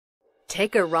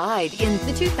Take a ride in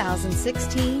the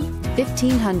 2016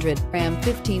 1500. Ram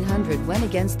 1500 went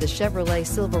against the Chevrolet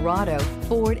Silverado,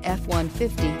 Ford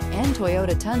F-150, and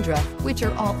Toyota Tundra, which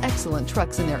are all excellent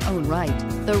trucks in their own right.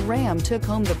 The Ram took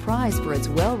home the prize for its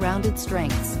well-rounded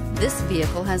strengths. This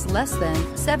vehicle has less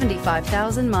than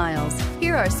 75,000 miles.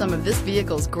 Here are some of this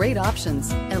vehicle's great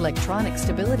options: electronic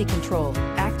stability control,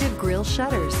 active grille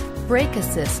shutters, brake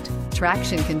assist,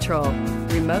 traction control,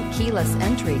 remote keyless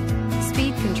entry,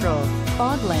 speed control,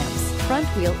 fog lamps, front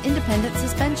wheel independent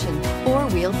suspension,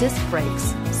 four-wheel disc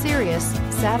brakes, Sirius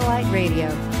satellite radio.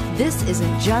 This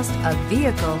isn't just a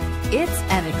vehicle, it's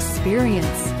an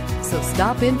experience. So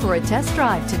stop in for a test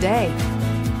drive today.